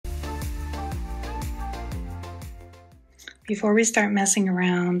before we start messing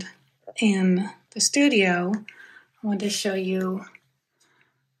around in the studio, I want to show you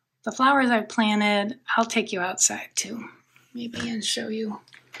the flowers I've planted. I'll take you outside too, maybe, and show you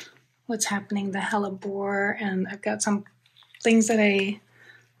what's happening, the hellebore, and I've got some things that I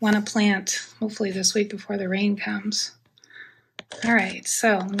want to plant hopefully this week before the rain comes. All right,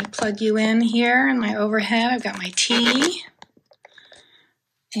 so let me plug you in here in my overhead. I've got my tea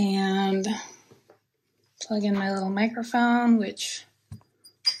and plug in my little microphone, which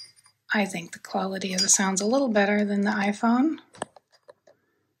I think the quality of the sound's a little better than the iPhone.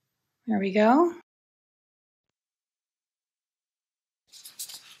 There we go.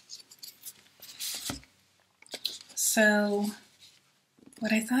 So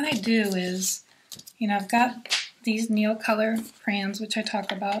what I thought I'd do is, I've got these Neocolor crayons, which I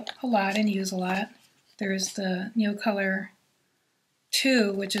talk about a lot and use a lot. There's the Neocolor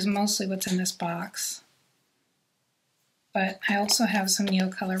 2, which is mostly what's in this box. But I also have some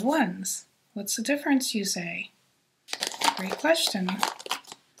Neocolor 1s. What's the difference, you say? Great question.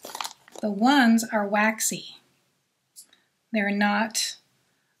 The 1s are waxy. They're not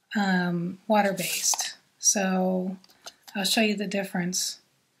water-based. So I'll show you the difference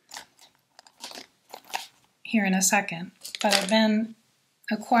here in a second. But I've been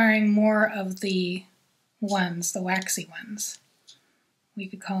acquiring more of the 1s, the waxy ones. We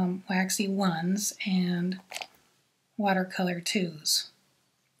could call them waxy 1s and watercolor 2s.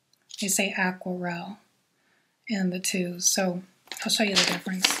 They say aquarelle in the 2s, so I'll show you the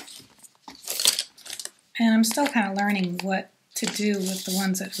difference. And I'm still kind of learning what to do with the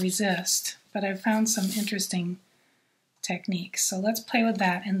ones that resist, but I've found some interesting techniques. So let's play with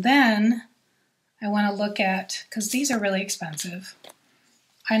that. And then I want to look at, because these are really expensive,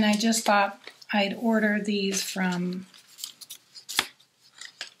 and I just thought I'd order these from,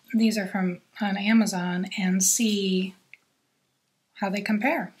 on Amazon and see how they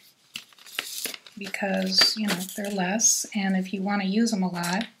compare. Because, they're less, and if you want to use them a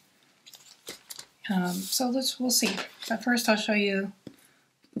lot. So we'll see. But first I'll show you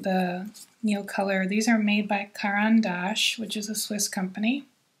the Neocolor. These are made by Crayons, which is a Swiss company.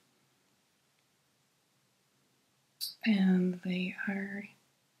 And they are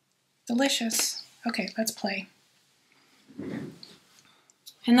delicious. Okay, let's play.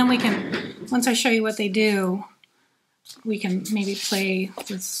 And then we can, once I show you what they do, we can maybe play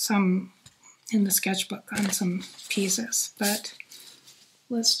with some in the sketchbook on some pieces. But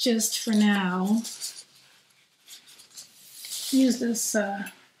let's just, for now, use this,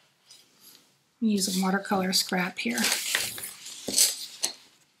 use a watercolor scrap here.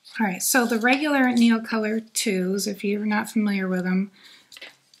 All right, so the regular Neocolor 2s, if you're not familiar with them,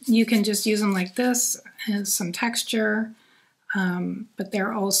 you can just use them like this, as some texture, but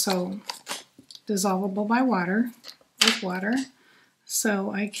they're also dissolvable by water, with water.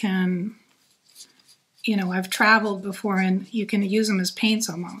 So I can, I've traveled before and you can use them as paints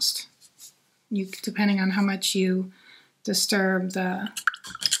almost. Depending on how much you disturb the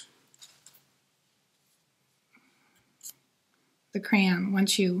crayon.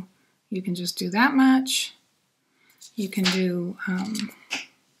 Once you can just do that much. You can do, a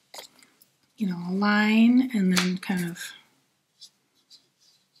line and then kind of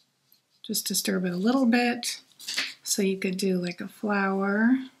just disturb it a little bit. So you could do like a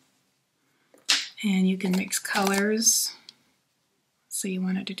flower, and you can mix colors. So you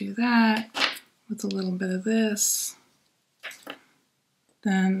wanted to do that with a little bit of this.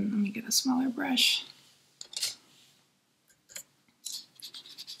 Then let me get a smaller brush.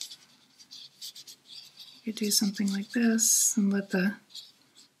 You could do something like this and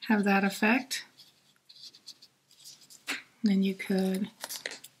have that effect. And then you could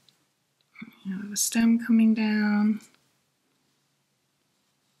have a stem coming down.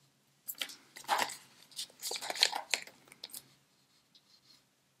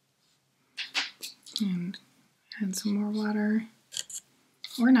 And add some more water,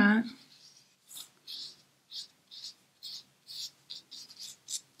 or not.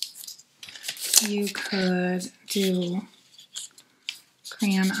 You could do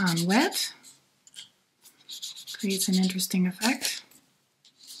crayon on wet. Creates an interesting effect.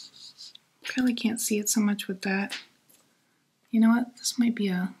 Probably can't see it so much with that. You know what? This might be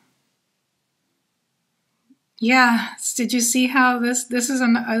a... Yeah, did you see how this is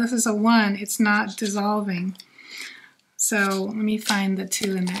a 1? It's not dissolving. So let me find the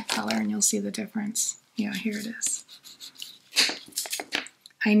 2 in that color and you'll see the difference. Yeah, here it is.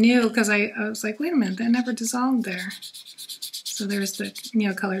 I knew because I was like, wait a minute, that never dissolved there. So there's the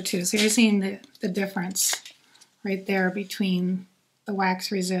Neocolor 2. So you're seeing the difference right there between the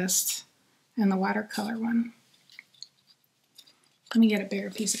wax resist and the watercolor one. Let me get a bigger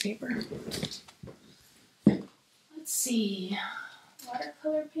piece of paper. Let's see,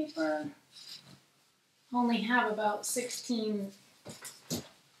 watercolor paper. Only have about 16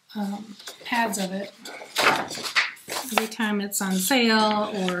 pads of it. Every time it's on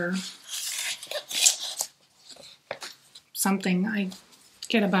sale or something, I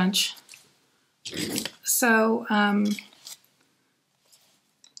get a bunch. So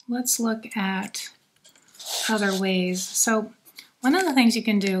let's look at other ways. So one of the things you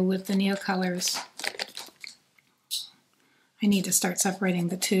can do with the Neocolors, I need to start separating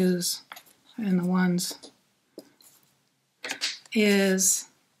the 2s and the 1s, is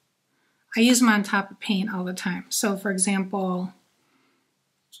I use them on top of paint all the time. So for example,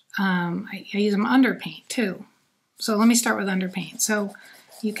 I use them under paint too. So let me start with under paint. So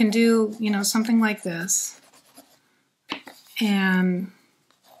you can do, you know, something like this, and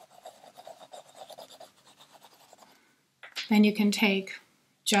then you can take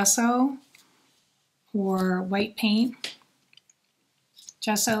gesso or white paint.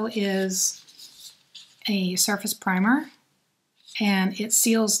 Gesso is a surface primer and it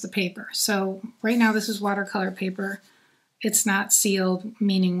seals the paper. So right now this is watercolor paper. It's not sealed,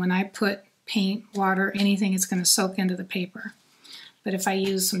 meaning when I put paint, water, anything, it's going to soak into the paper. But if I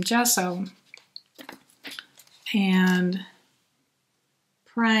use some gesso and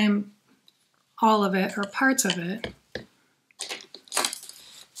prime all of it or parts of it,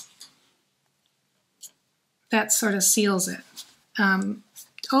 that sort of seals it.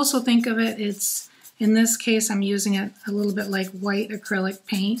 Also think of it, it's, in this case I'm using it a little bit like white acrylic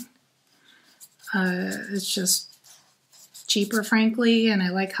paint. It's just cheaper, frankly, and I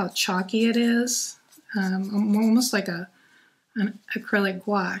like how chalky it is, almost like an acrylic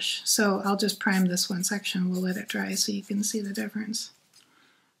gouache. So I'll just prime this one section. We'll let it dry so you can see the difference.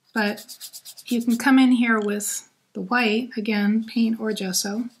 But you can come in here with the white, again, paint or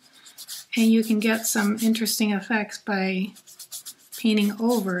gesso, and you can get some interesting effects by painting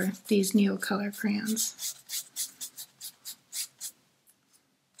over these Neocolor crayons.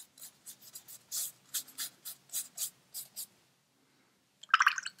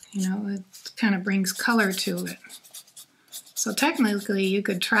 You know, it kind of brings color to it. So technically you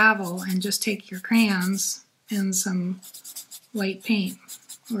could travel and just take your crayons and some white paint,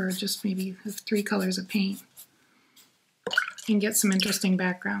 or just maybe 3 colors of paint, and get some interesting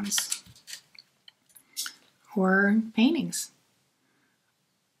backgrounds or paintings.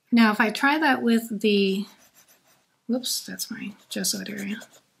 Now if I try that with the, whoops, that's my gessoed area,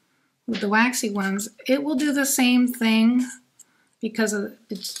 with the waxy ones, it will do the same thing. Because of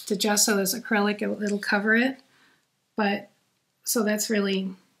the gesso is acrylic, it'll cover it, but so that's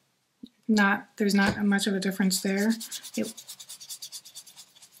really not, there's not much of a difference there.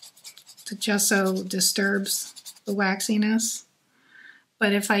 The gesso disturbs the waxiness,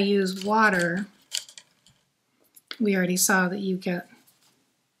 but if I use water, we already saw that you get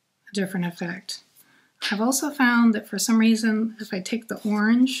a different effect. I've also found that for some reason, if I take the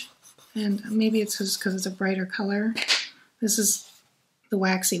orange, and maybe it's just because it's a brighter color, this is the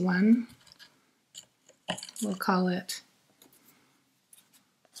waxy one. We'll call it,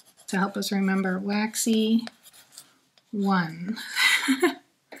 to help us remember, waxy 1.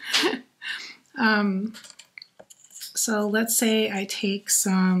 So let's say I take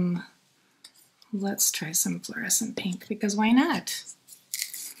some, let's try some fluorescent pink, because why not?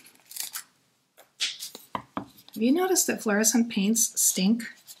 Have you noticed that fluorescent paints stink?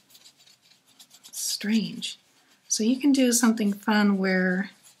 It's strange. So you can do something fun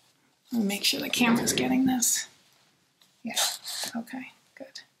where, I'll make sure the camera's getting this. Yeah, okay,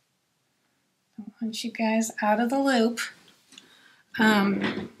 good. Don't want you guys out of the loop.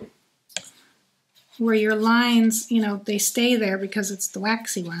 Where your lines, you know, they stay there because it's the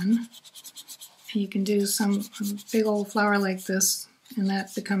waxy one. And you can do some big old flower like this, and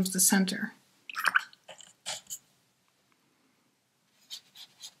that becomes the center.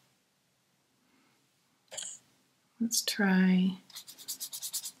 Let's try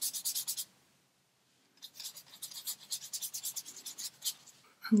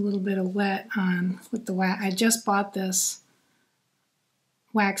a little bit of wet on with the wax. I just bought this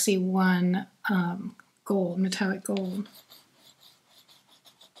waxy 1 gold, metallic gold.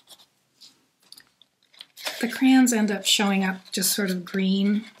 The crayons end up showing up just sort of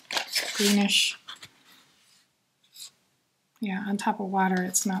green, greenish. Yeah, on top of water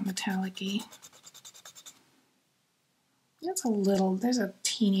it's not metallic-y. It's a little, there's a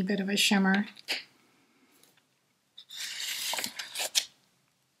teeny bit of a shimmer.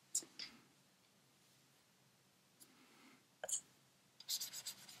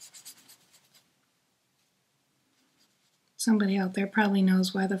 Somebody out there probably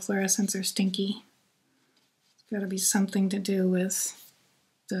knows why the fluorescents are stinky. It's got to be something to do with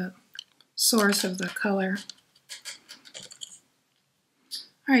the source of the color.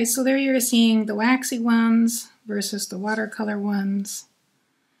 All right, so there you're seeing the waxy ones versus the watercolor ones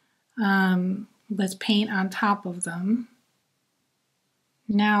with paint on top of them.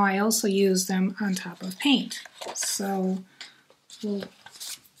 Now I also use them on top of paint. So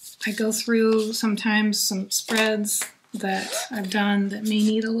I go through sometimes some spreads that I've done that may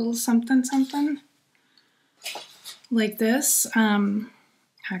need a little something like this.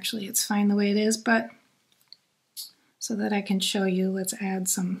 Actually, it's fine the way it is, but so that I can show you, let's add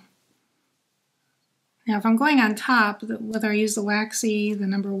some. Now, if I'm going on top, whether I use the waxy, the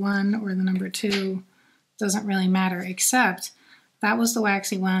number 1, or the number 2, doesn't really matter, except that was the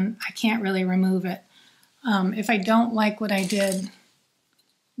waxy one. I can't really remove it. If I don't like what I did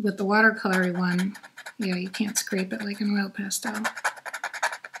with the watercolory one, yeah, you can't scrape it like an oil pastel.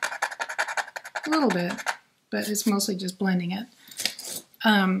 A little bit, but it's mostly just blending it.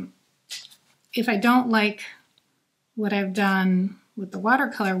 If I don't like what I've done with the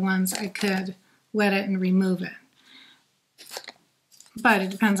watercolor ones, I could wet it and remove it. But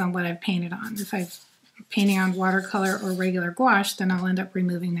it depends on what I've painted on. If I'm painting on watercolor or regular gouache, then I'll end up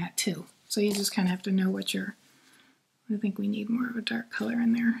removing that too. So you just kind of have to know what you're... I think we need more of a dark color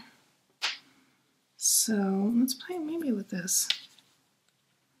in there. So let's play maybe with this.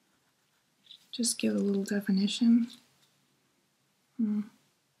 Just give a little definition. I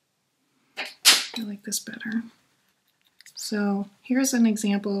like this better. So here's an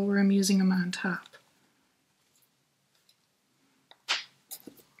example where I'm using them on top.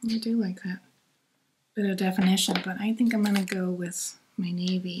 I do like that bit of definition, but I think I'm going to go with my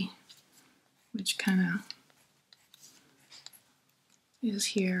navy, which kind of is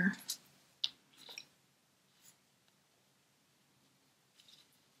here.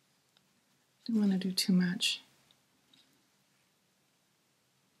 Don't want to do too much.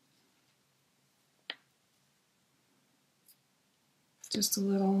 Just a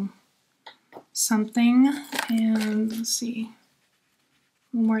little something, and let's see,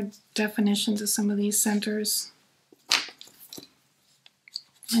 a little more definition to some of these centers.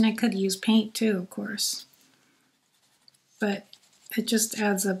 And I could use paint too, of course, but it just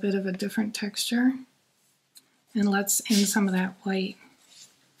adds a bit of a different texture and lets in some of that white,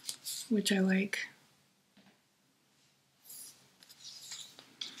 which I like.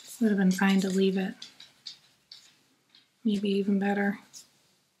 Would have been fine to leave it. Maybe even better.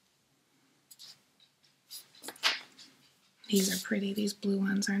 These are pretty, these blue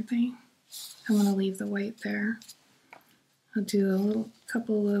ones, aren't they? I want to leave the white there. I'll do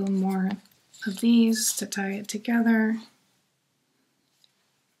a little more of these to tie it together.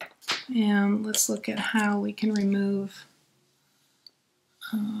 And let's look at how we can remove,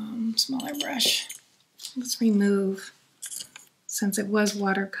 smaller brush. Let's remove, since it was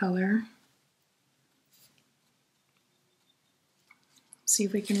watercolor, see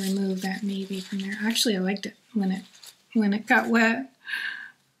if we can remove that navy from there. Actually, I liked it when it got wet.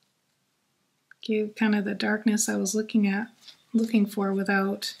 Gave kind of the darkness I was looking for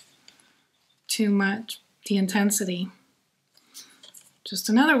without too much the intensity. Just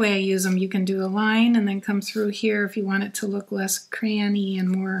another way I use them, you can do a line and then come through here if you want it to look less crayon-y and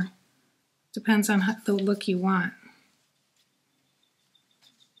more, depends on the look you want.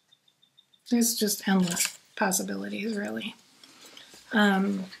 There's just endless possibilities, really.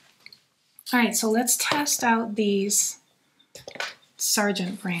 All right, so let's test out these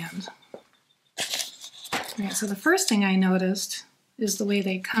Sargent brand. All right, so the first thing I noticed is the way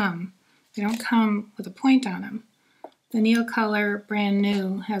they come. They don't come with a point on them. The Neocolor brand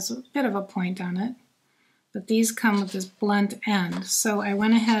new has a bit of a point on it, but these come with this blunt end. So I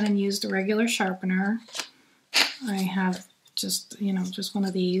went ahead and used a regular sharpener. I have just one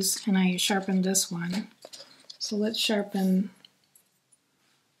of these, and I sharpened this one. So let's sharpen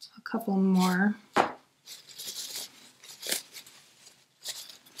a couple more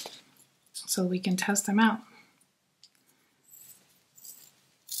so we can test them out.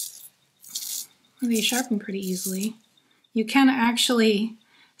 They sharpen pretty easily. You can actually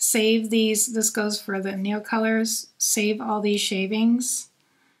save these. This goes for the Neocolors. Save all these shavings,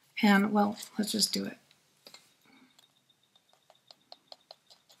 and well, let's just do it.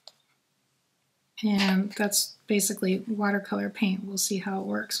 And that's basically watercolor paint. We'll see how it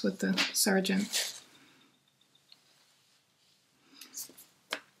works with the Sargent.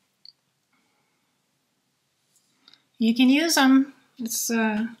 You can use them. It's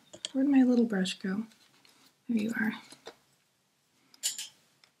where'd my little brush go? There you are.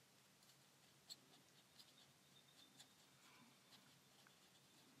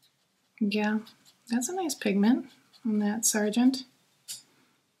 Yeah, that's a nice pigment on that Sargent.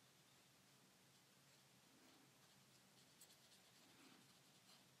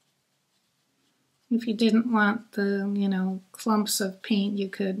 If you didn't want the, clumps of paint, you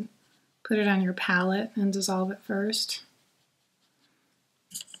could put it on your palette and dissolve it first.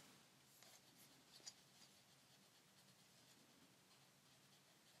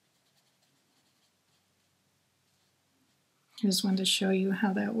 I just wanted to show you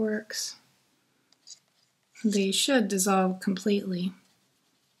how that works. They should dissolve completely,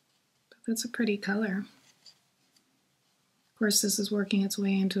 but that's a pretty color. Of course, this is working its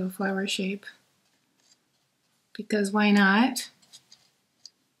way into a flower shape, because why not?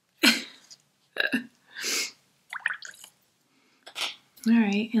 All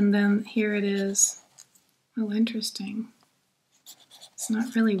right, and then here it is. Oh, interesting. It's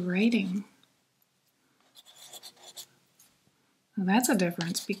not really writing. Well, that's a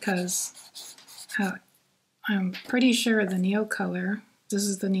difference, because I'm pretty sure the Neocolor, this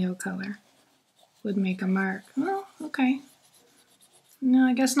is the Neocolor, would make a mark. Well, okay. No,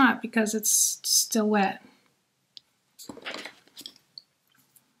 I guess not, because it's still wet. All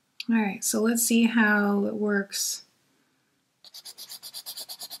right, so let's see how it works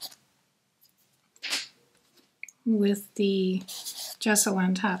with the gesso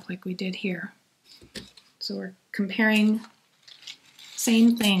on top like we did here. So we're comparing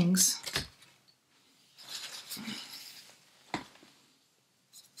same things.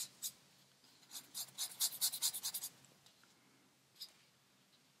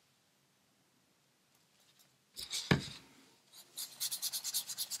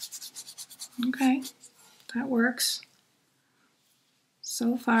 Okay, that works.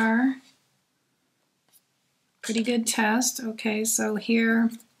 So far, pretty good test. Okay, so here,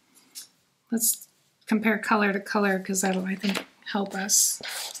 let's compare color to color, because that'll, I think, help us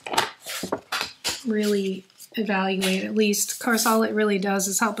really evaluate, at least. Of course, all it really does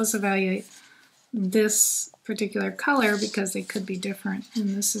is help us evaluate this particular color, because they could be different.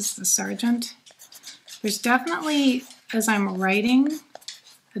 And this is the Sargent. There's definitely, as I'm writing,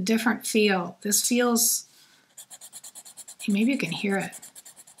 a different feel. This feels, maybe you can hear it,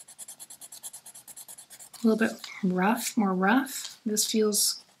 a little bit rough, more rough. This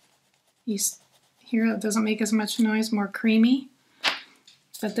feels, you hear it doesn't make as much noise, more creamy.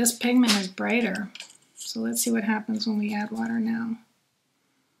 But this pigment is brighter. So let's see what happens when we add water now.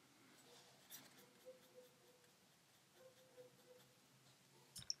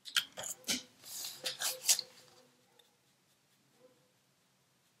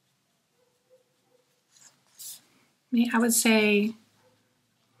 I would say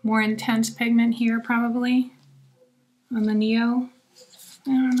more intense pigment here probably on the Neo. I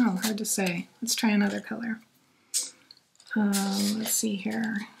don't know, hard to say. Let's try another color. Let's see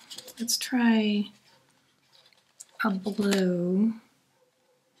here. Let's try a blue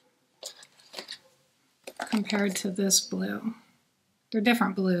compared to this blue. They're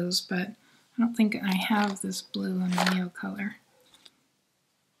different blues, but I don't think I have this blue in the Neocolor.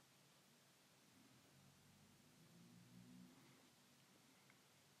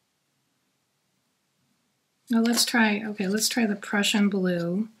 Now let's try the Prussian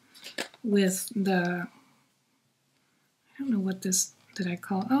blue with the, I don't know what this, did I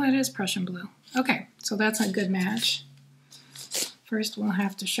call, oh, it is Prussian blue. Okay, so that's a good match. First we'll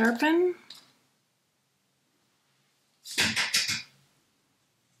have to sharpen. I'm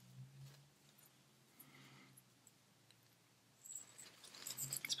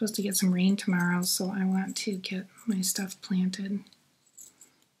supposed to get some rain tomorrow, so I want to get my stuff planted.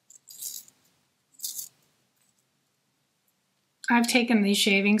 I've taken these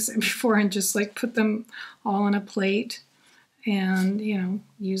shavings before and just like put them all on a plate and,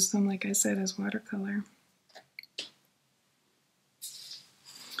 use them, like I said, as watercolor.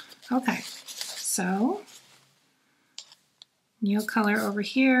 Okay, so Neocolor over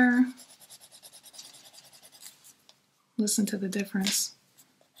here. Listen to the difference.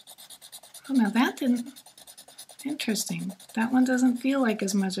 Oh, now that didn't, interesting. That one doesn't feel like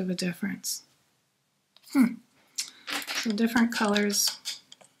as much of a difference. So different colors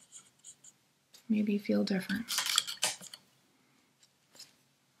maybe feel different.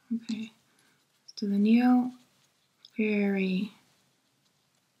 Okay, so the Neo, very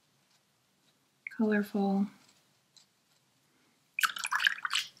colorful.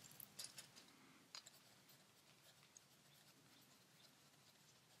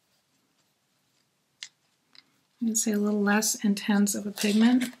 I'd say a little less intense of a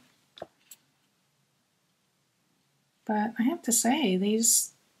pigment. But I have to say,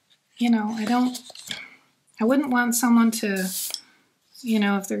 these, I wouldn't want someone to you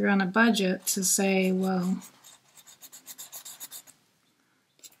know, if they're on a budget, to say, well,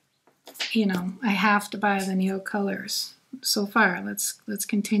 you know, I have to buy the Neocolors. So far, let's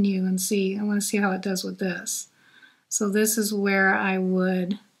continue and see. I want to see how it does with this. So this is where I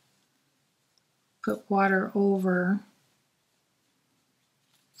would put water over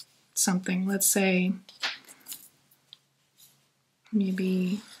something. Let's say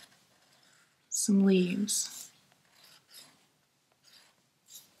maybe some leaves.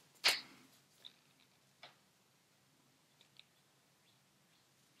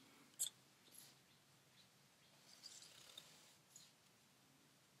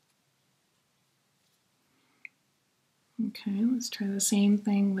 Okay, let's try the same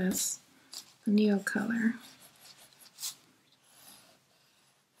thing with the Neocolor.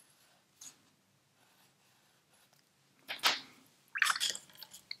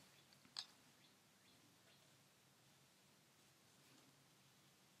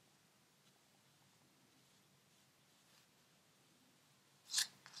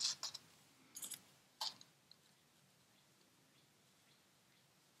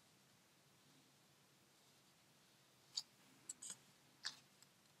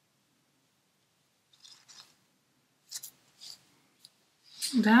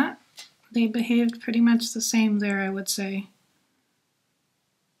 That, they behaved pretty much the same there, I would say.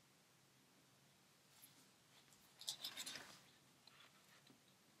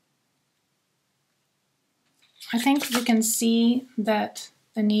 I think you can see that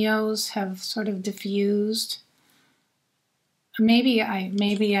the Neos have sort of diffused. Maybe I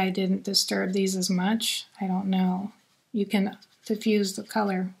didn't disturb these as much. I don't know. You can diffuse the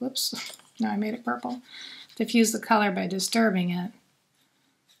color. Whoops, no, I made it purple. Diffuse the color by disturbing it.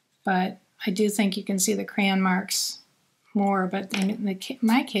 But I do think you can see the crayon marks more, but in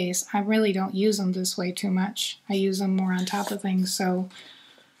my case, I really don't use them this way too much. I use them more on top of things, so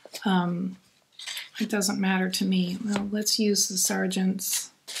it doesn't matter to me. Well, let's use the Sargents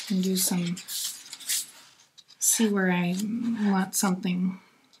and do some, see where I want something.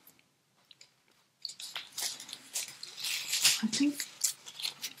 I think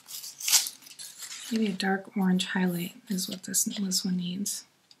maybe a dark orange highlight is what this one needs.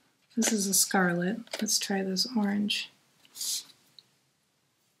 This is a scarlet. Let's try this orange.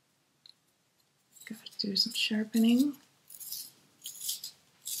 Got to do some sharpening.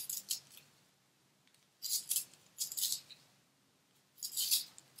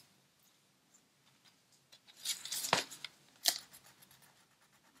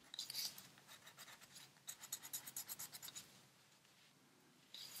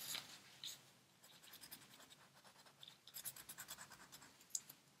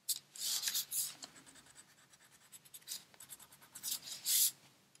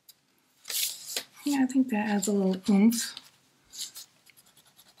 Yeah, I think that adds a little oomph.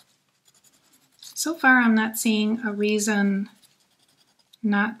 So far, I'm not seeing a reason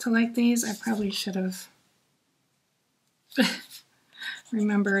not to like these. I probably should have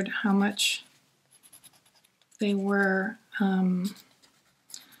remembered how much they were. The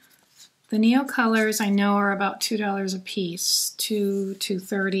Neocolors I know are about $2 a piece,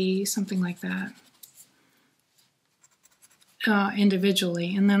 $2.30, something like that,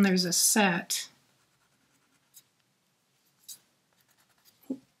 individually. And then there's a set.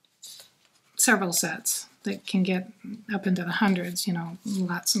 Several sets that can get up into the hundreds, you know,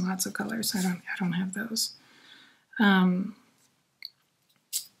 lots and lots of colors. I don't have those. And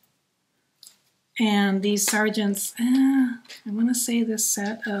these Sargents, I want to say this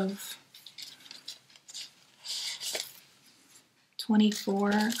set of 24.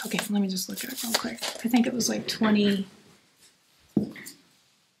 Okay, let me just look at it real quick. I think it was like 20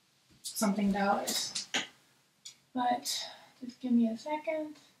 something dollars. But just give me a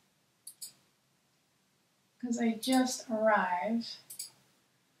second, because I just arrived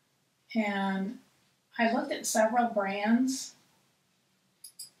and I looked at several brands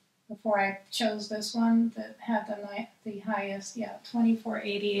before I chose this one that had the highest, yeah,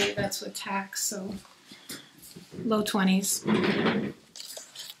 $24.88. That's with tax, so low 20s.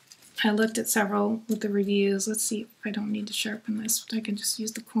 I looked at several with the reviews. Let's see if I don't need to sharpen this. I can just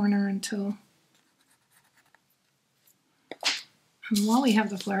use the corner until. And while we have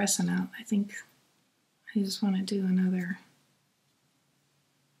the fluorescent out, I think I just want to do another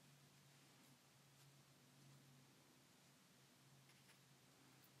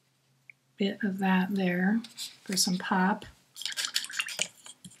bit of that there for some pop.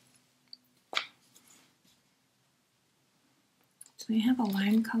 Do they have a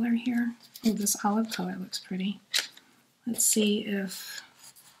lime color here? Oh, this olive color looks pretty. Let's see if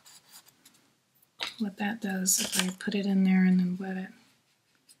what that does if I put it in there and then wet it.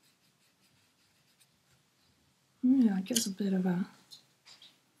 Yeah, it gives a bit of a...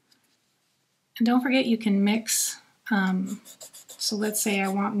 And don't forget you can mix. So let's say I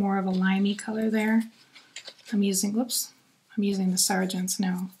want more of a limey color there. I'm using the Sargents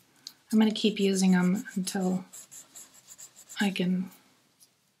now. I'm going to keep using them until I can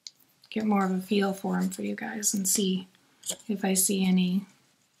get more of a feel for them for you guys and see if I see any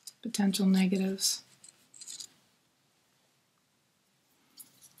potential negatives.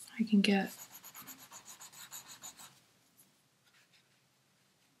 I can get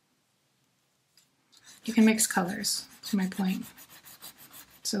you can mix colors, to my point.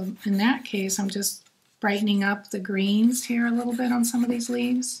 So in that case, I'm just brightening up the greens here a little bit on some of these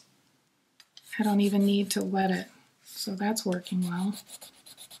leaves. I don't even need to wet it, so that's working well.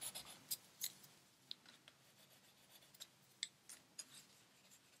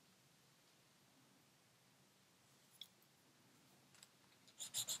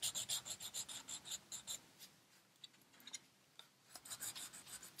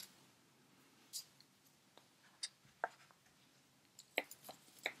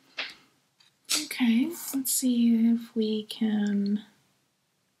 Okay, let's see if we can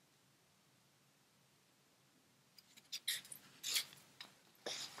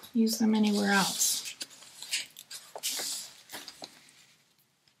use them anywhere else.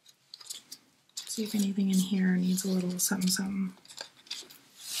 See if anything in here needs a little something something.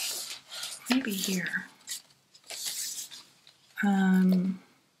 Maybe here.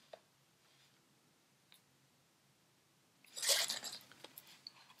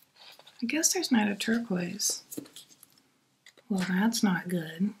 I guess there's not a turquoise. Well, that's not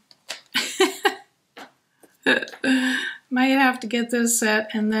good. Might have to get this set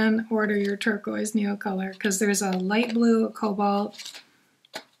and then order your turquoise Neocolor, because there's a light blue, a cobalt.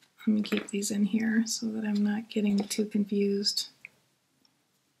 Let me keep these in here so that I'm not getting too confused.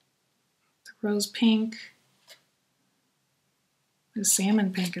 The rose pink. The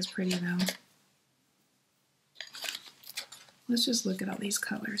salmon pink is pretty though. Let's just look at all these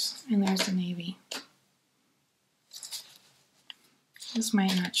colors. And there's the navy. This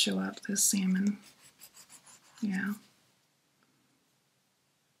might not show up, this salmon. Yeah.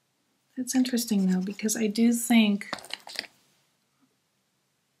 It's interesting though, because I do think,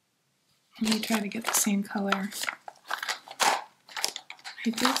 let me try to get the same color. I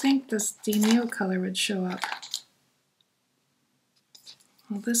do think the Neocolor would show up.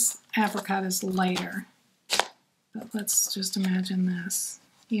 Well, this apricot is lighter, but let's just imagine this.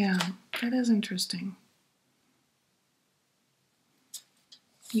 Yeah, that is interesting.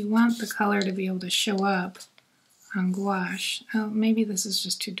 You want the color to be able to show up on gouache. Oh, maybe this is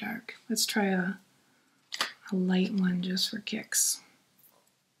just too dark. Let's try a light one just for kicks.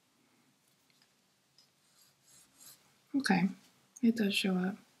 Okay, it does show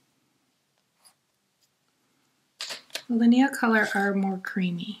up. Well, the Neocolor are more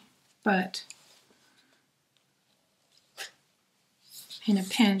creamy, but in a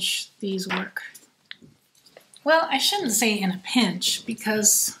pinch, these work. Well, I shouldn't say in a pinch,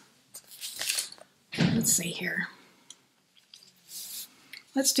 because, let's see here.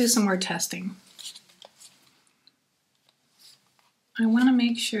 Let's do some more testing. I want to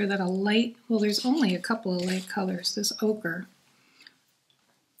make sure that a light, well, there's only a couple of light colors, this ochre.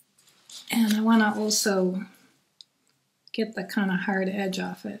 And I want to also get the kind of hard edge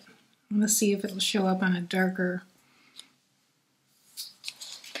off it. I want to see if it'll show up on a darker.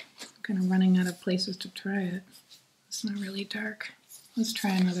 I'm kind of running out of places to try it. It's not really dark. Let's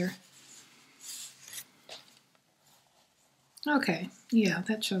try another. Okay, yeah,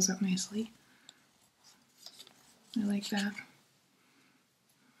 that shows up nicely. I like that.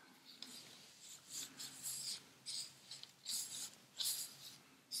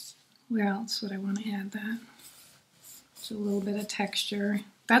 Where else would I want to add that? Just a little bit of texture.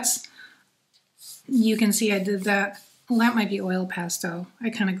 That's, you can see I did that. Well, that might be oil pastel. I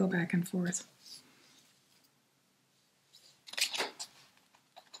kind of go back and forth.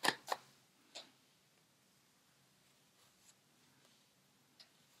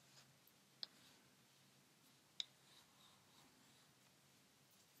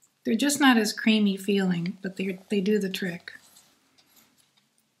 They're just not as creamy feeling, but they do the trick.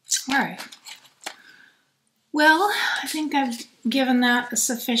 All right. Well, I think I've given that a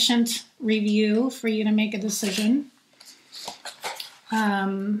sufficient review for you to make a decision.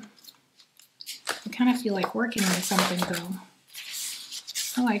 I kind of feel like working on something though.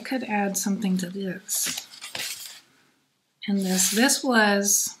 Oh, I could add something to this. And this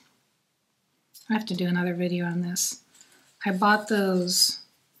was, I have to do another video on this. I bought the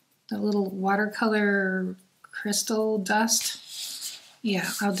little watercolor crystal dust Yeah,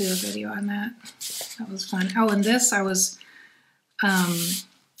 I'll do a video on that. That was fun. Oh, and this I was,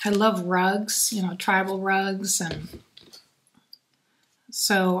 I love rugs, you know, tribal rugs, and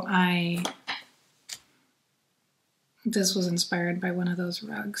so this was inspired by one of those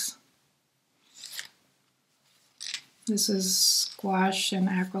rugs. This is gouache and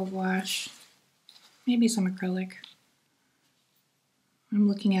acrylic gouache, maybe some acrylic. I'm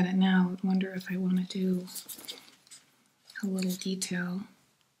looking at it now. I wonder if I want to do a little detail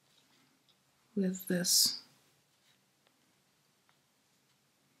with this.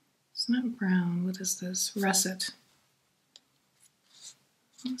 It's not brown. What is this? Russet.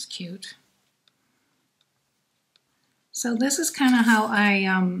 That's cute. So this is kind of how I,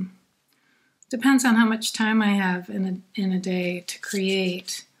 depends on how much time I have in a day to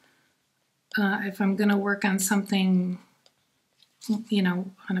create. If I'm going to work on something, you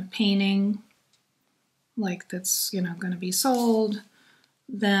know, on a painting, like that's, you know, going to be sold,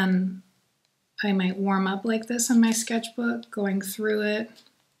 then I might warm up like this in my sketchbook, going through it,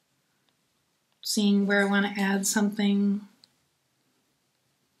 seeing where I want to add something.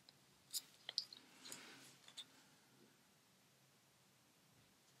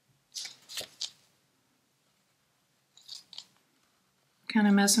 Kind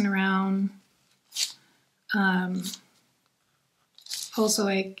of messing around. Also,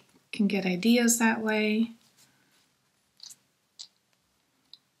 I can get ideas that way.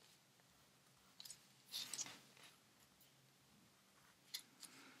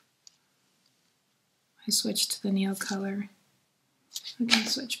 I switched to the Neocolor. We can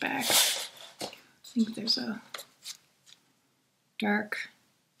switch back. I think there's a dark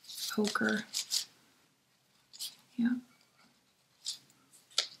ochre. Yeah.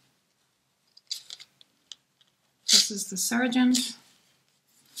 This is the Sergeant.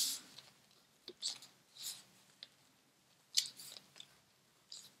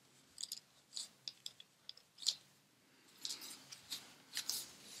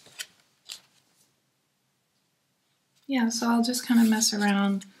 Yeah, so I'll just kind of mess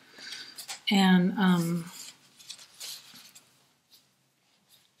around and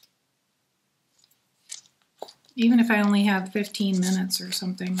even if I only have 15 minutes or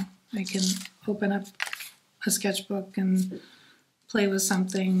something, I can open up a sketchbook and play with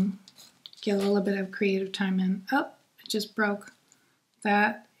something, get a little bit of creative time in. Oh, it just broke.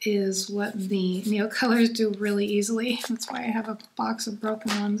 That is what the Neocolors do really easily. That's why I have a box of broken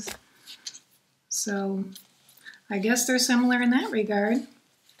ones. So I guess they're similar in that regard.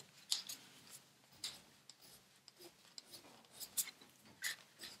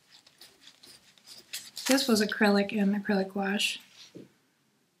 This was acrylic and acrylic gouache.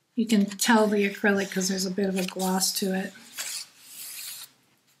 You can tell the acrylic because there's a bit of a gloss to it.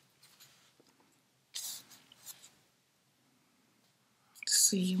 Let's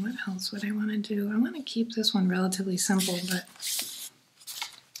see, what else would I want to do? I want to keep this one relatively simple, but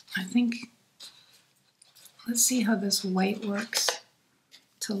I think, let's see how this white works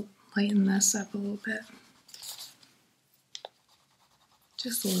to lighten this up a little bit.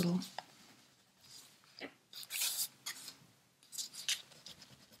 Just a little.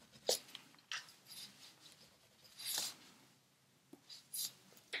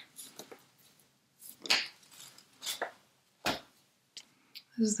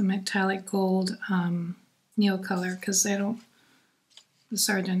 This is the metallic gold Neocolor because the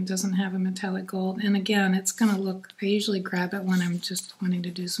Sergeant doesn't have a metallic gold. And again, it's going to look, I usually grab it when I'm just wanting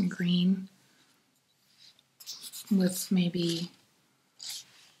to do some green with maybe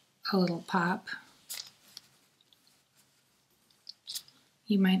a little pop.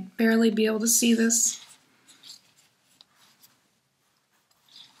 You might barely be able to see this.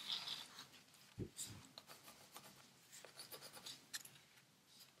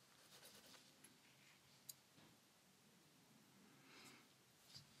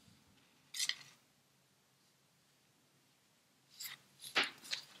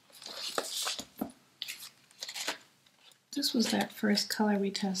 This was that first color we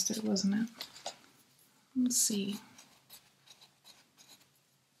tested, wasn't it? Let's see.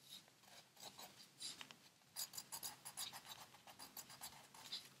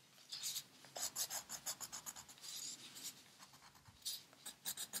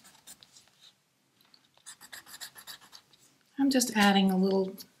 I'm just adding a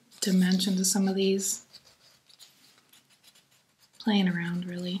little dimension to some of these. Playing around,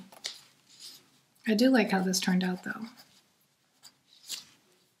 really. I do like how this turned out, though.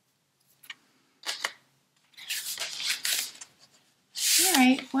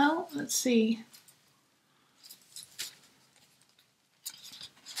 Alright, well, let's see.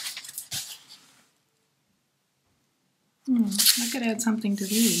 I could add something to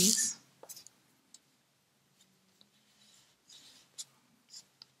these.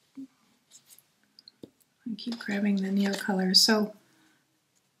 I keep grabbing the Neocolor. So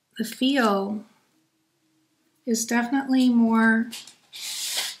the feel is definitely more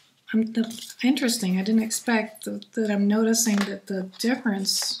interesting. I didn't expect that I'm noticing that the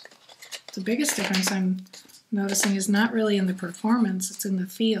difference, the biggest difference I'm noticing is not really in the performance, it's in the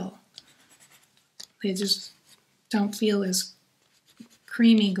feel. They just don't feel as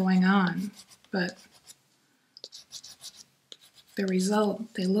creamy going on, but the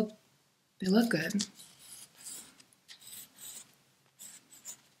result, they look good.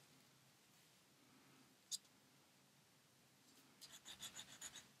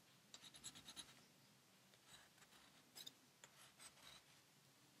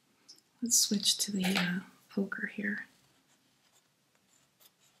 Let's switch to the ochre here.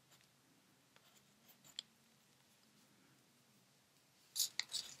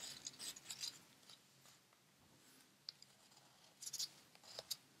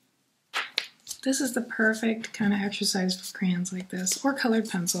 This is the perfect kind of exercise for crayons like this, or colored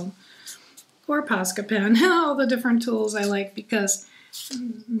pencil, or Posca pen, all the different tools I like, because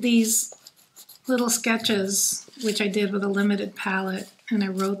these little sketches, which I did with a limited palette, and I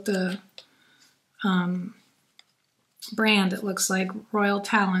wrote the brand, it looks like Royal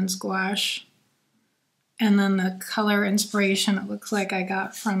Talons gouache, and then the color inspiration, it looks like I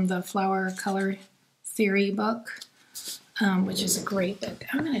got from the Flower Color Theory book. Which is a great book.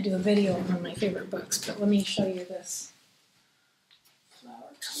 I'm going to do a video on one of my favorite books, but let me show you this. Flower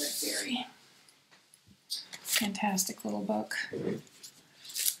Color Theory. Fantastic little book.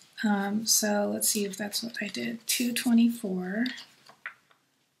 So let's see if that's what I did. 224.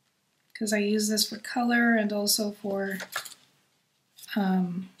 Because I use this for color and also for,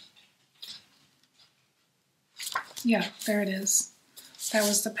 yeah, there it is. That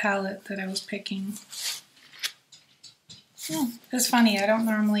was the palette that I was picking. It's funny, I'm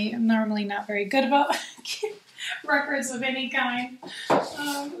normally not very good about records of any kind.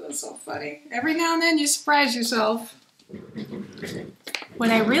 That's so funny. Every now and then you surprise yourself. What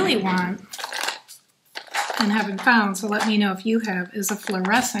I really want, and haven't found, so let me know if you have, is a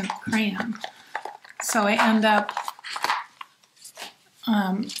fluorescent crayon. So I end up,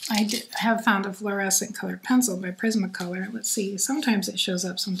 have found a fluorescent colored pencil by Prismacolor. Let's see, sometimes it shows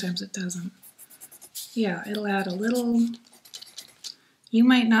up, sometimes it doesn't. Yeah, it'll add a little. You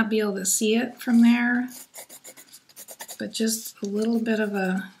might not be able to see it from there, but just a little bit of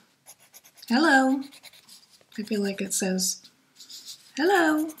a hello. I feel like it says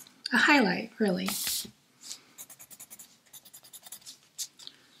hello, a highlight, really.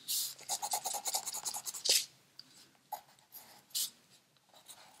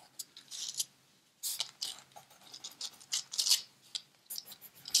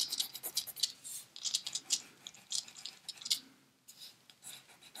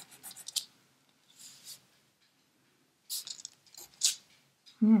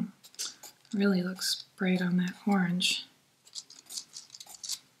 Really looks bright on that orange.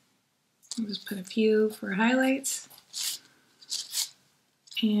 I'll just put a few for highlights.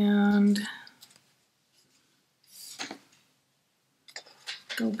 And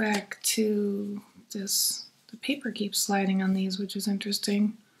go back to this. The paper keeps sliding on these, which is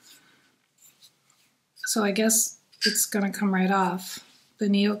interesting. So I guess it's going to come right off. The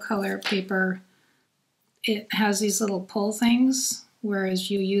Neocolor paper, it has these little pull things,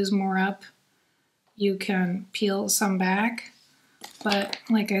 whereas you use more up, you can peel some back. But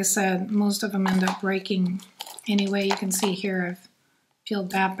like I said, most of them end up breaking anyway. You can see here I've peeled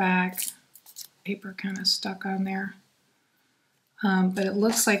that back. Paper kind of stuck on there. But it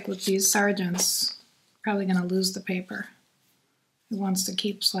looks like with these Sargents, probably going to lose the paper. It wants to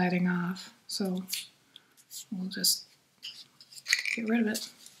keep sliding off. So we'll just get rid of it.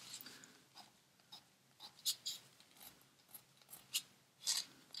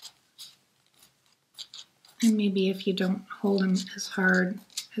 And maybe if you don't hold them as hard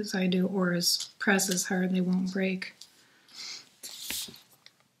as I do, or press as hard, they won't break.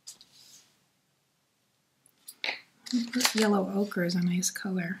 This yellow ochre is a nice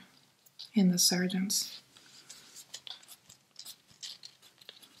color in the Sargents.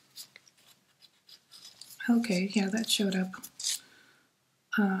 Okay, yeah, that showed up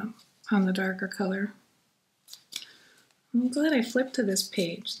on the darker color. I'm glad I flipped to this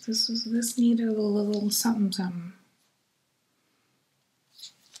page. This needed a little something something.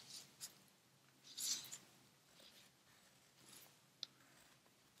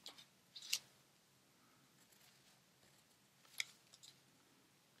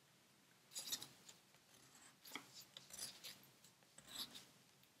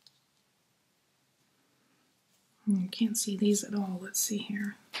 You can't see these at all. Let's see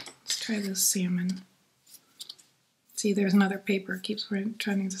here. Let's try this salmon. See, there's another paper. It keeps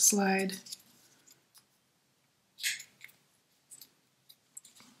trying to slide.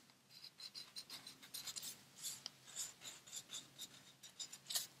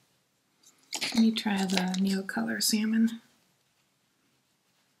 Let me try the Neocolor salmon.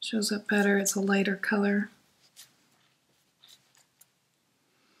 Shows up better. It's a lighter color.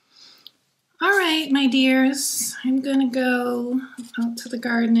 All right, my dears, I'm gonna go out to the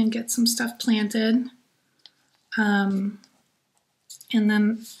garden and get some stuff planted. And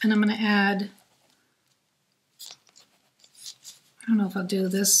I'm gonna add, I don't know if I'll do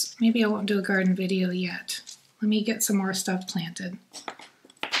this, maybe I won't do a garden video yet. Let me get some more stuff planted,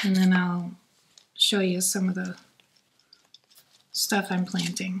 and then I'll show you some of the stuff I'm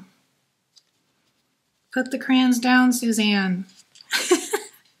planting. Put the crayons down, Suzanne.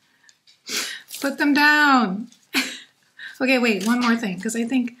 Put them down. Okay, wait, one more thing, because I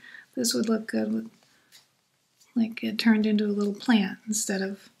think this would look good with, like, it turned into a little plant instead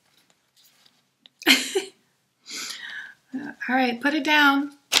of... All right, put it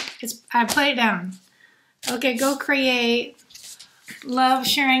down. I put it down. Okay, go create. Love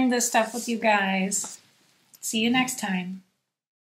sharing this stuff with you guys. See you next time.